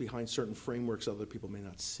presuppositions behind certain frameworks other people may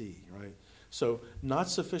not see, right? So not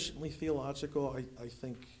sufficiently theological, I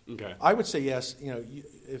think. Okay. I would say yes.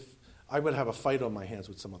 If I would have a fight on my hands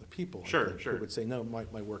with some other people, sure. Who would say, no,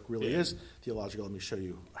 my work really is theological. Let me show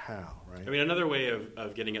you how. Right. I mean, another way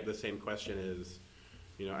of getting at the same question is,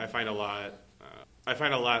 I find a lot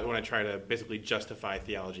when I try to basically justify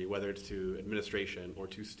theology, whether it's to administration or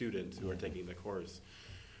to students who are taking the course,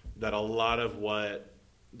 that a lot of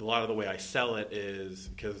the way I sell it is,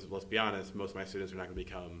 because let's be honest, most of my students are not going to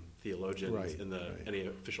become theologians in any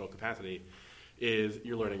official capacity, is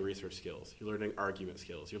you're learning research skills, you're learning argument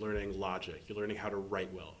skills, you're learning logic, you're learning how to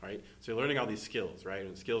write well, right? So you're learning all these skills, right?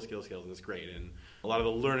 And skills, and it's great. And a lot of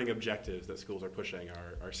the learning objectives that schools are pushing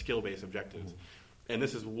are skill-based objectives. And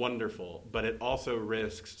this is wonderful, but it also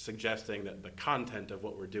risks suggesting that the content of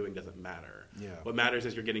what we're doing doesn't matter. Yeah. What matters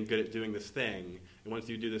is you're getting good at doing this thing, and once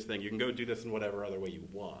you do this thing, you can go do this in whatever other way you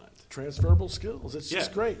want. Transferable skills. It's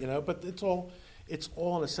just great, but it's all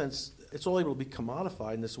in a sense, it's all able to be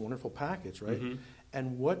commodified in this wonderful package, right?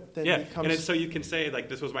 And what then becomes... and so you can say, like,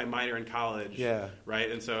 this was my minor in college,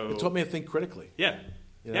 right? And so... It taught me to think critically. Yeah.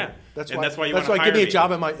 That's why you want to hire give me a me.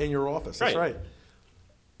 job in your office. That's right.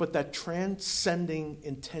 But that transcending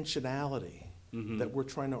intentionality that we're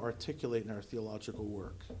trying to articulate in our theological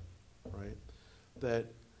work, right? That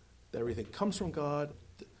everything comes from God.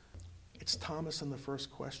 It's Thomas in the first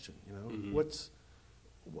question, you know. What's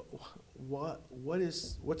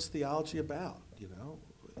theology about, you know?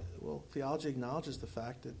 Well, theology acknowledges the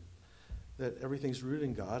fact that everything's rooted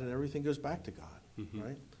in God and everything goes back to God,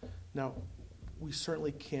 right? Now, we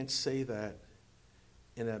certainly can't say that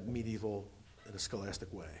in a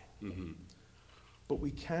scholastic way. But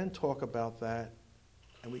we can talk about that,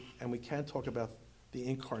 and we can talk about the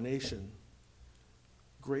incarnation.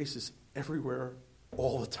 Grace is everywhere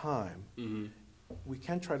all the time. We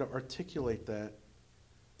can try to articulate that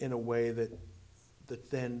in a way that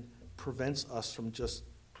then prevents us from just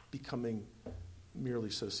becoming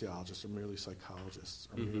merely sociologists or merely psychologists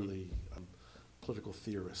or merely political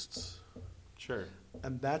theorists. Sure.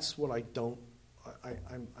 And that's what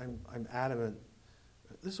I'm adamant.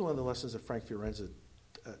 This is one of the lessons that Frank Fiorenza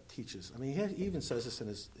teaches. I mean, he even says this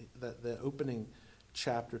in the opening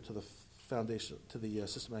chapter to the foundation, to the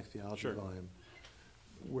systematic theology volume,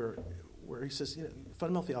 where he says, you know,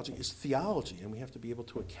 fundamental theology is theology, and we have to be able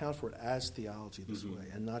to account for it as theology this way,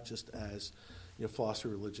 and not just as, you know, philosophy,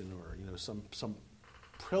 religion, or, you know, some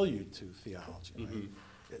prelude to theology. Right?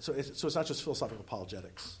 So it's not just philosophical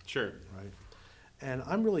apologetics. Sure. Right. And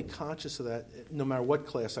I'm really conscious of that, no matter what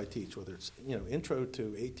class I teach, whether it's, you know, intro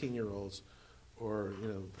to 18-year-olds or, you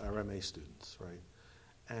know, our MA students, right?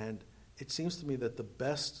 And it seems to me that the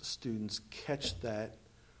best students catch that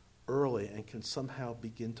early and can somehow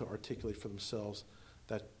begin to articulate for themselves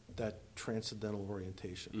that transcendental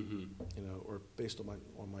orientation, you know, or based on my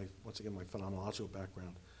once again my phenomenological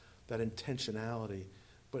background, that intentionality,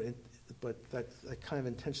 but that kind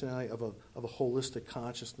of intentionality of a holistic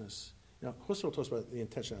consciousness. You know, Husserl talks about the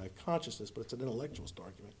intentionality of consciousness, but it's an intellectualist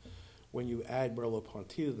argument. When you add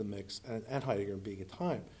Merleau-Ponty to the mix and Heidegger and Being and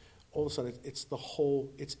Time, all of a sudden it's the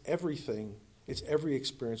whole, it's everything, it's every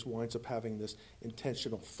experience winds up having this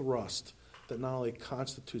intentional thrust that not only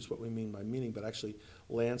constitutes what we mean by meaning, but actually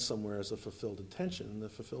lands somewhere as a fulfilled intention. And the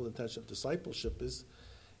fulfilled intention of discipleship is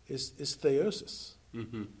theosis.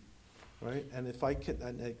 Right? And if I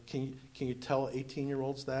can you tell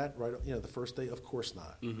 18-year-olds that, right, you know, the first day? Of course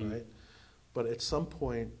not, right? But at some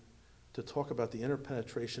point, to talk about the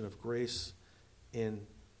interpenetration of grace in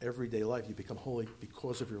everyday life, you become holy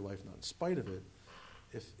because of your life, not in spite of it.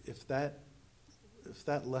 If that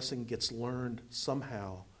lesson gets learned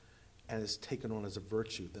somehow and is taken on as a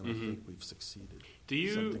virtue, then I think we've succeeded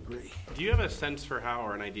to some degree. Do you have a sense for how,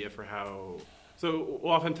 or an idea for how? So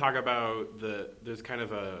we'll often talk about there's kind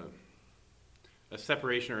of a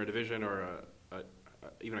separation or a division or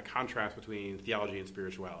even a contrast between theology and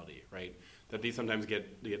spirituality, right? That these sometimes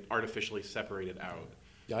get artificially separated out.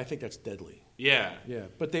 Yeah, I think that's deadly. Yeah. Yeah,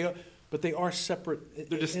 but they are separate.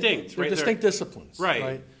 They're distinct, right? They're distinct disciplines,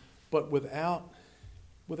 right? But without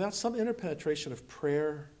some interpenetration of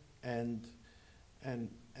prayer and the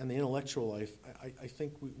intellectual life, I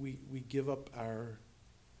think we give up our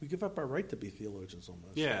right to be theologians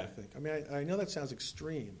almost. Yeah. I think. I mean, I know that sounds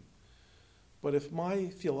extreme, but if my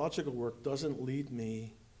theological work doesn't lead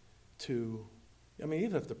me to, I mean,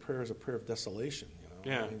 even if the prayer is a prayer of desolation, you know,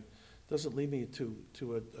 yeah. I mean, doesn't lead me to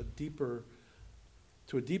a deeper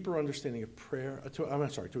understanding of prayer, to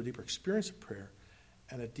a deeper experience of prayer,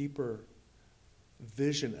 and a deeper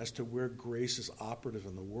vision as to where grace is operative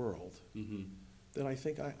in the world, then I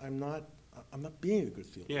think I'm not being a good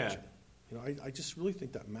theologian. Yeah. You know, I just really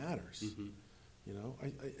think that matters. You know,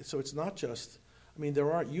 so it's not just. I mean,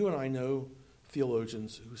 you and I know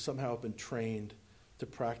theologians who somehow have been trained to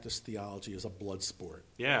practice theology as a blood sport.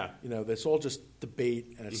 Yeah. You know, that's all just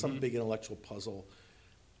debate, and it's some big intellectual puzzle.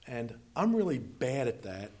 And I'm really bad at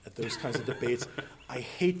that, at those kinds of debates. I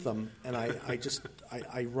hate them, and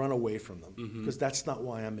I run away from them, because that's not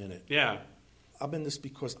why I'm in it. Yeah. I'm in this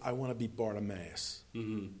because I want to be Bartimaeus.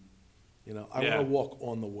 You know, I want to walk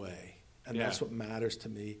on the way, and that's what matters to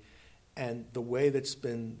me. And the way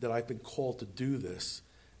that I've been called to do this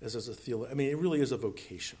is as a theologian. I mean, it really is a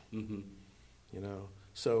vocation. You know,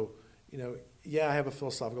 so, you know, yeah, I have a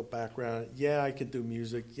philosophical background. Yeah, I can do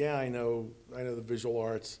music. Yeah, I know the visual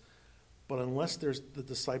arts. But unless there's the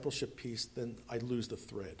discipleship piece, then I lose the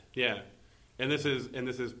thread. Yeah, and this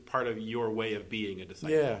is part of your way of being a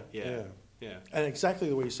disciple. Yeah. And exactly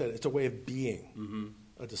the way you said it, it's a way of being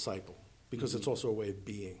a disciple, because it's also a way of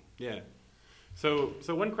being. Yeah. So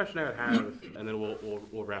one question I would have, and then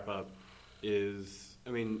we'll wrap up, is, I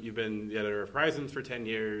mean, you've been the editor of Horizons for 10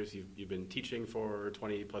 years. You've been teaching for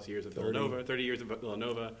 20 plus years at Villanova, 30 years at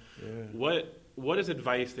Villanova. Yeah. what is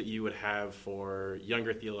advice that you would have for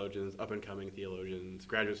younger theologians, up-and-coming theologians,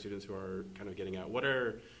 graduate students who are kind of getting out? What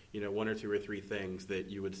are, one or two or three things that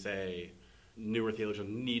you would say newer theologians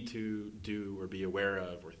need to do or be aware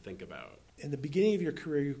of or think about? In the beginning of your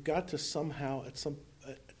career, you've got to somehow,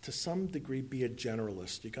 to some degree, be a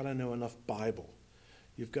generalist. You've got to know enough Bible.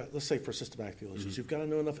 You've got, let's say for systematic theologians, you've got to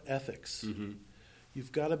know enough ethics.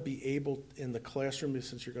 You've got to be able, in the classroom,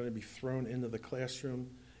 since you're going to be thrown into the classroom,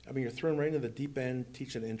 you're thrown right into the deep end,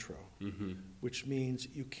 teach an intro, which means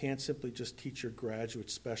you can't simply just teach your graduate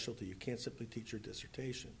specialty. You can't simply teach your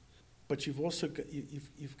dissertation. But you've also got,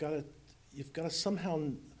 you've got to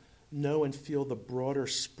somehow know and feel the broader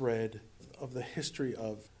spread of the history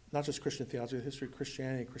of not just Christian theology, the history of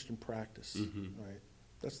Christianity and Christian practice. Right?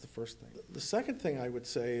 That's the first thing. The second thing I would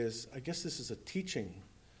say is, I guess this is a teaching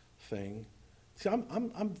thing. See,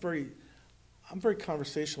 I'm very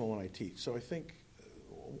conversational when I teach. So I think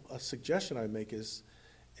a suggestion I make is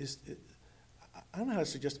I don't know how to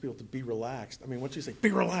suggest to people to be relaxed. Once you say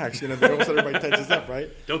be relaxed, then all of a sudden everybody tenses up, right?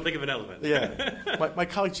 Don't think of an elephant. Yeah. My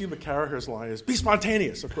colleague Godzieba Carraher's line is be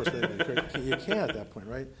spontaneous. Of course, you can't at that point,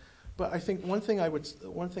 right? But I think one thing I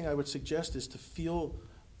would suggest is to feel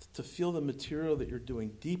the material that you're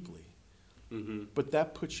doing deeply. But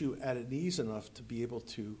that puts you at an ease enough to be able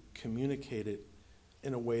to communicate it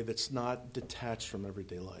in a way that's not detached from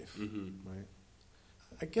everyday life, right?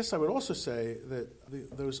 I guess I would also say that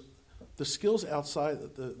the skills outside,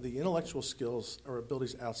 the intellectual skills or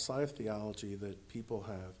abilities outside of theology that people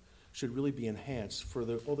have should really be enhanced for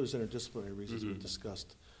all those interdisciplinary reasons we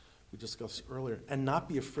discussed earlier, and not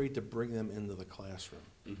be afraid to bring them into the classroom,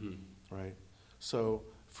 right? So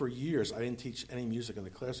for years, I didn't teach any music in the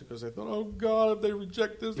classroom because I thought, oh God, if they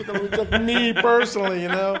reject this, they're going to reject me personally,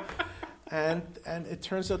 And it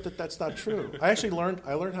turns out that that's not true. I learned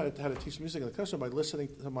how to teach music in the classroom by listening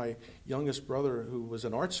to my youngest brother, who was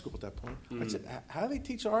in art school at that point. I said, "How do they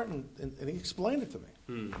teach art?" And he explained it to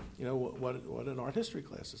me. What an art history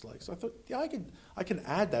class is like. So I thought, yeah, I can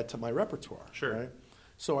add that to my repertoire. Sure. Right?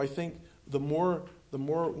 So I think the more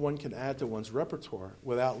one can add to one's repertoire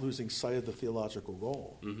without losing sight of the theological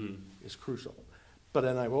goal is crucial. But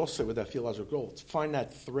then I will also, with that theological goal, find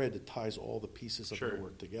that thread that ties all the pieces of the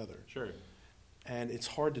work together. Sure. And it's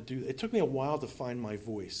hard to do. It took me a while to find my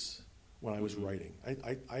voice when I was writing.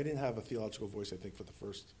 I didn't have a theological voice, I think, for the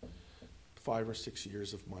first 5 or 6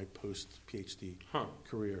 years of my post-PhD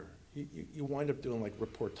career. You wind up doing like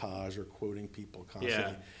reportage or quoting people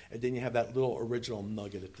constantly. And then you have that little original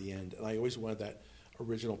nugget at the end. And I always wanted that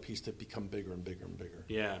original piece to become bigger and bigger and bigger.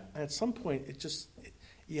 Yeah. And at some point,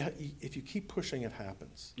 if you keep pushing, it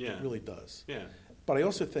happens. Yeah. It really does. Yeah. But I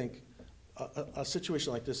also think a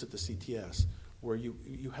situation like this at the CTS, where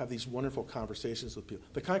you have these wonderful conversations with people,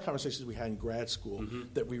 the kind of conversations we had in grad school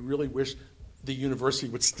that we really wish the university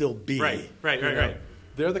would still be. Right.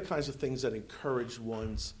 They're the kinds of things that encourage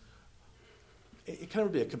one's. It can never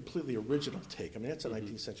be a completely original take. That's a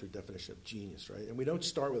 19th century definition of genius, right? And we don't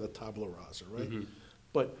start with a tabula rasa, right?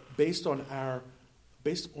 But based on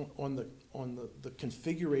the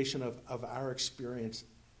configuration of our experience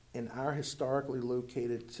in our historically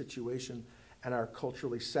located situation and our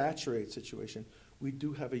culturally saturated situation, we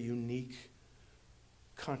do have a unique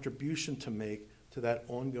contribution to make to that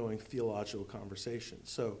ongoing theological conversation.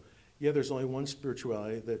 So, there's only one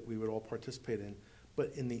spirituality that we would all participate in,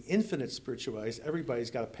 but in the infinite spiritualities,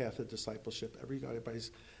 everybody's got a path to discipleship,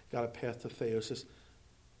 everybody's got a path to theosis.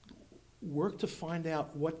 Work to find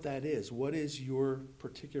out what that is. What is your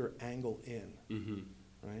particular angle in,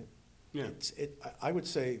 right? Yeah. I would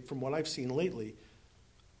say, from what I've seen lately,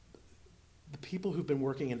 the people who've been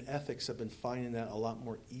working in ethics have been finding that a lot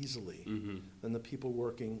more easily than the people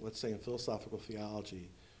working, let's say, in philosophical theology,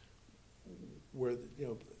 where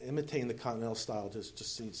imitating the continental style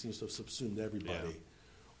just seems to have subsumed everybody.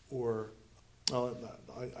 Yeah. Or,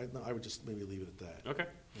 I would just maybe leave it at that. Okay.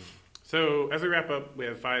 Yeah. So as we wrap up, we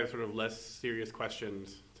have 5 sort of less serious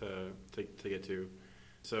questions to get to.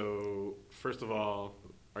 So first of all,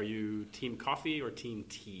 are you team coffee or team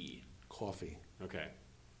tea? Coffee. Okay.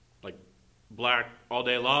 Like black all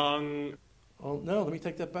day long? Oh, no, let me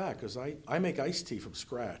take that back, because I make iced tea from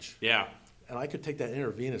scratch. Yeah. And I could take that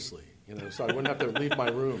intravenously, so I wouldn't have to leave my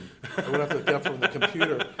room. I wouldn't have to get up from the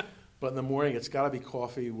computer. But in the morning, it's got to be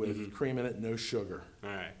coffee with cream in it, no sugar. All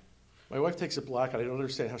right. My wife takes it black, and I don't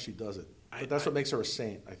understand how she does it. But that's what makes her a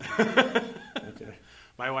saint, I think. Okay.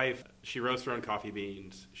 My wife, she roasts her own coffee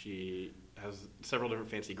beans. She has several different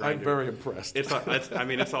fancy grinders. I'm very impressed. It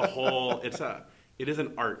is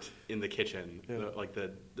an art in the kitchen,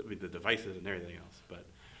 the devices and everything else. But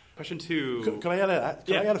Question 2. Can I add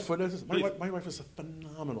Yeah. a footnote? My wife is a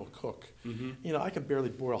phenomenal cook. You know, I can barely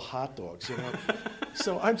boil hot dogs. You know,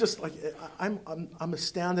 so I'm just like I'm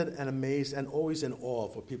astounded and amazed and always in awe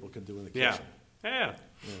of what people can do in the kitchen. Yeah.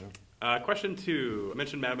 Question 2. I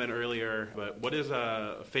mentioned Mad Men earlier, but what is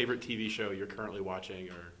a favorite TV show you're currently watching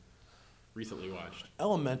or recently watched?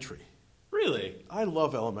 Elementary. Really? I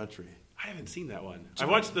love Elementary. I haven't seen that one. I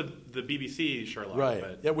watched the BBC Sherlock. Right.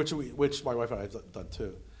 But... Yeah, which my wife and I have done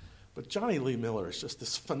too. But Johnny Lee Miller is just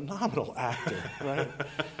this phenomenal actor, right?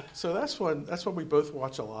 So that's one we both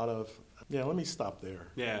watch a lot of. Yeah, let me stop there.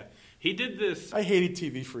 Yeah. He did this. I hated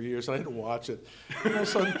TV for years, and I didn't watch it. And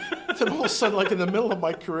all of a sudden, like in the middle of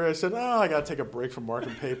my career, I said, I got to take a break from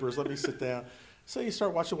marking papers. Let me sit down. So you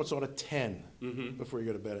start watching what's on at 10 before you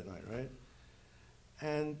go to bed at night, right?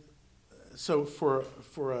 And so for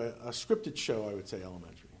a scripted show, I would say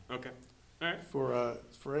Elementary. Okay. All right.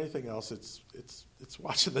 For anything else, it's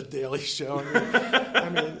watching The Daily Show. I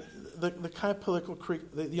mean the kind of political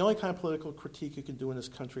the only kind of political critique you can do in this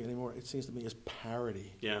country anymore, it seems to me, is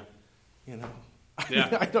parody. Yeah. You know.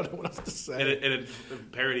 Yeah. I don't know what else to say. And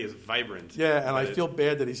parody is vibrant. Yeah, and I feel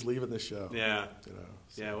bad that he's leaving the show. Yeah. You know.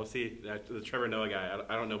 So. Yeah, we'll see. The Trevor Noah guy,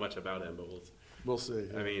 I don't know much about him, but we'll see.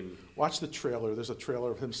 Yeah. I mean, watch the trailer. There's a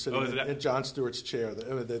trailer of him sitting in Jon Stewart's chair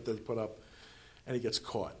that they put up, and he gets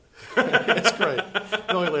caught. It's great. It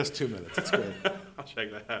only lasts 2 minutes. It's great. I'll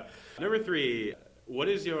check that out. Number 3, what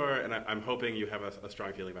is your, and I'm hoping you have a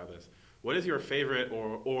strong feeling about this, what is your favorite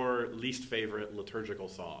or least favorite liturgical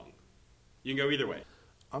song? You can go either way.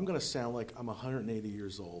 I'm going to sound like I'm 180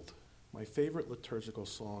 years old. My favorite liturgical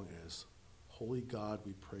song is Holy God,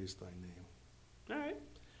 We Praise Thy Name. All right.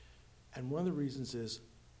 And one of the reasons is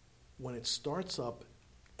when it starts up,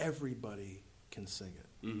 everybody can sing it.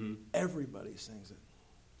 Mm-hmm. Everybody sings it.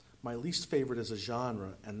 My least favorite is a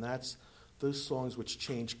genre, and that's those songs which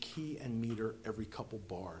change key and meter every couple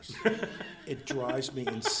bars. It drives me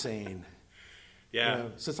insane. Yeah. You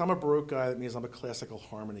know, since I'm a Baroque guy, that means I'm a classical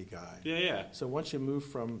harmony guy. Yeah. So once you move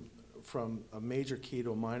from a major key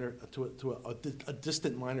to a minor to a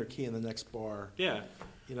distant minor key in the next bar. Yeah.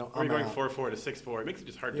 You know, or you're going 4/4 to 6/4. It makes it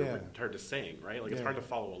just hard to sing, right? Like it's hard to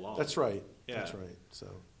follow along. That's right. Yeah. That's right.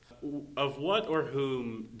 So, of what or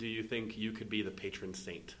whom do you think you could be the patron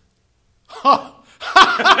saint?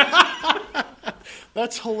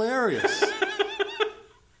 That's hilarious.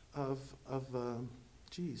 Of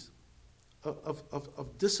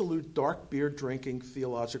dissolute, dark beer drinking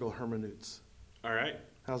theological hermeneutes. All right.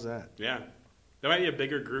 How's that? Yeah. That might be a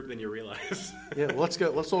bigger group than you realize. Yeah, well, let's go.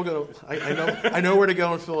 Let's all go. I know where to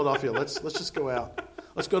go in Philadelphia. Let's just go out.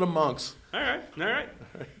 Let's go to Monk's. All right.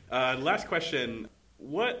 Last question.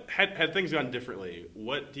 What had things gone differently?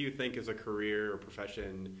 What do you think is a career or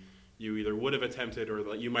profession you either would have attempted or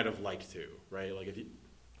that you might have liked to? Right? Like if you.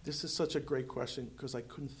 This is such a great question because I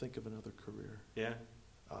couldn't think of another career. Yeah.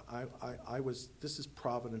 This is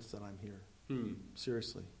providence that I'm here.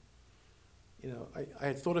 Seriously. You know, I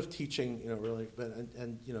had thought of teaching, you know, really,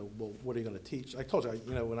 and you know, well, what are you going to teach? I told you,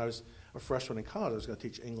 you know, when I was a freshman in college, I was going to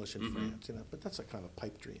teach English in France, you know, but that's a kind of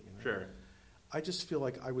pipe dream, you know. Sure. I just feel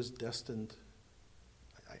like I was destined.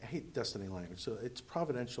 I hate destiny language, so it's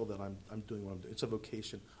providential that I'm doing what I'm doing. It's a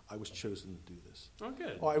vocation. I was chosen to do this. Oh,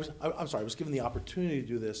 good. Oh, I'm sorry. I was given the opportunity to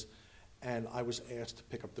do this, and I was asked to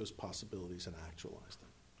pick up those possibilities and actualize them.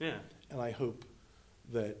 Yeah. And I hope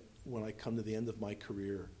that when I come to the end of my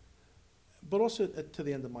career, but also to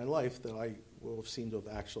the end of my life, that I will have seemed to have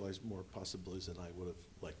actualized more possibilities than I would have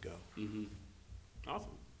let go. Mm-hmm.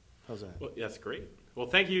 Awesome. How's that? Well, that's great. Well,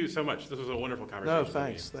 thank you so much. This was a wonderful conversation. No,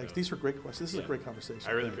 thanks. Thanks. So. These were great questions. This is a great conversation.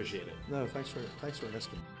 I really appreciate it. No, thanks for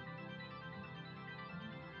asking.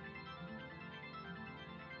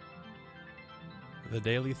 The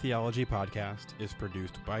Daily Theology Podcast is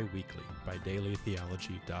produced bi-weekly by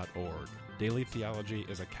dailytheology.org. Daily Theology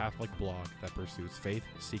is a Catholic blog that pursues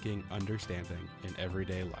faith-seeking understanding in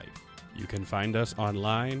everyday life. You can find us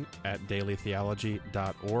online at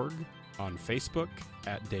dailytheology.org, on Facebook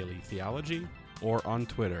at Daily Theology, or on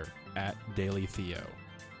Twitter at Daily Theo.